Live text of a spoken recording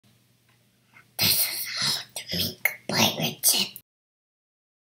Make pirate ship.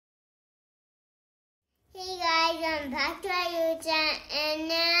 Hey guys, I'm back to our YouTube and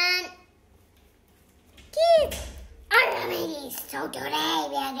then kids are ready. So today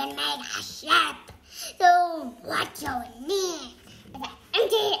we are gonna make a ship. So what you need is an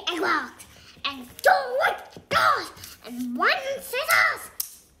empty egg box and 2 wood doors and 1 scissors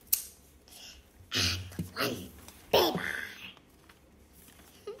and 1 paper.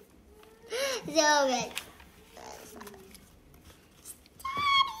 So good.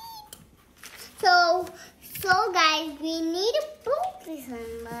 So guys, we need to put this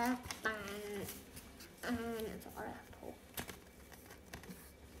on the pan.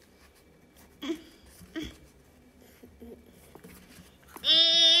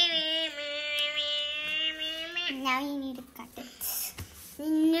 Now you need to cut it.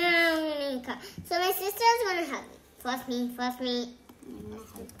 Now you need to cut. So my sister is gonna help me. First me. I'm gonna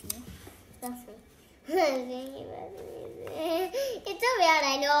help you. First me. It's so weird,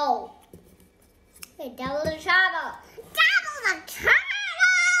 I know. Okay, double the trouble. Double the trouble!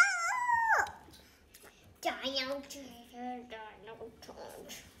 Double the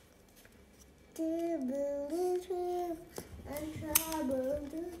trouble and trouble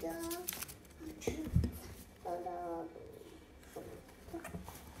to double.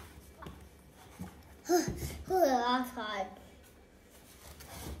 That's hard.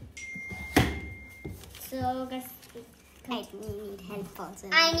 So guys, we need help also.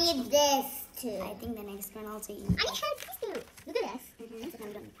 I need this too. I think the next one also. I need help too. Look at this. That's what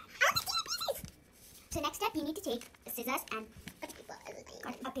I'm doing. So next step, you need to take the scissors and cut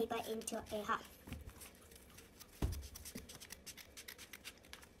a paper into a half.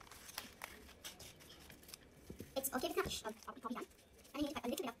 It's okay if it's not probably done. And you need to cut a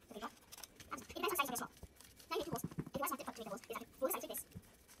little bit of the paper. It depends on the size of your straw. Now you have 2 holes. If you want to cut 3 holes, it's both sides like this.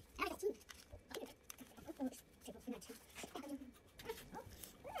 Now I got 2.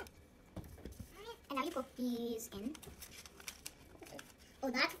 And now you put these in. Oh,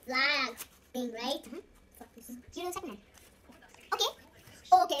 that's flag thing, right? You do the second one.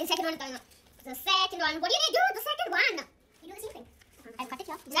 Okay, the second one is going up. The second one. What do you need to do? The second one. You do the same thing. I'll cut it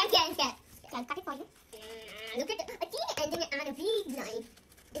here. I'm scared. I'll cut it for you. Look at a teeny ending and a big line.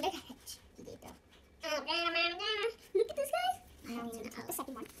 In the hedge. Look at this, guys. Now we need to cut the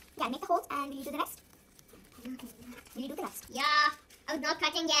second one. Yeah, make the holes and will you do the rest? Will you do the rest? Yeah. I was not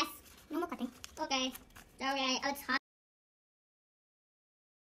cutting, yes. No more cutting. Okay. Oh, it's hot.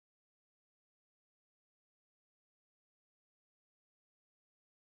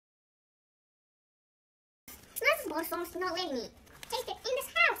 This is more sauce not letting me taste it in this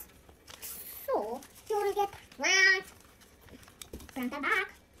house. So, you want to get round the back.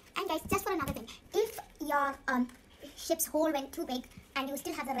 And guys, just for another thing, if your ship's hole went too big and you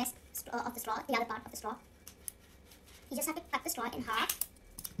still have the rest of the straw, the other part of the straw, you just have to cut the straw in half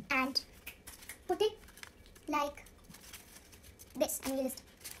and put it like this, and you just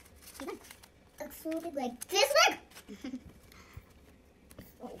even So big, like this big.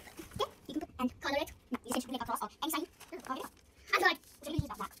 Yeah, you can put and color it. No, you can make a cross or any sign. Color it up. I'm sorry. So you use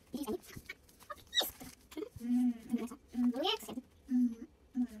that black. You use any. Yes.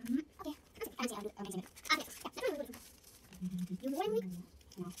 Okay. And see, I'll do amazing. Okay. Yeah. You want me?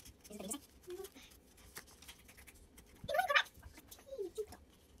 No. Is it easy?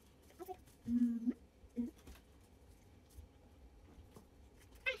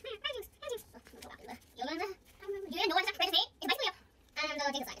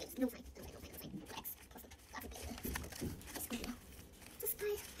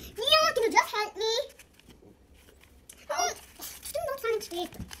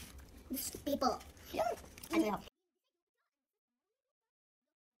 People. I will help.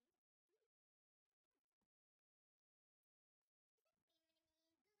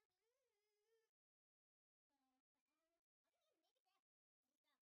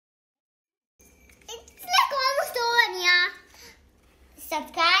 It's like almost over, yeah.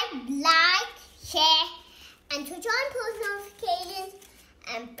 Subscribe, like, share, and switch on post notifications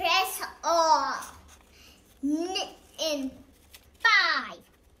and press all. In 5,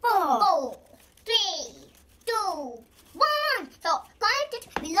 4, 3, 2, 1. So comment it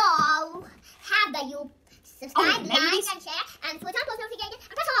below. Have the you subscribe, like, and share, and switch on post notifications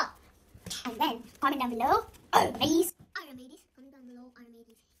and press all. And then comment down below. Ladies. Comment down below.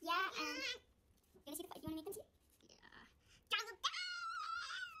 Yeah, and you want to see the, you want to make them see?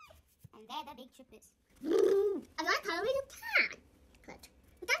 And there the big ship is. I want to color you can. Good.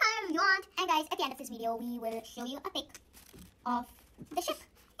 You can color if you want. And guys, at the end of this video, we will show you a pic of the ship.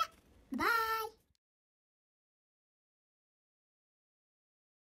 Yeah. Bye.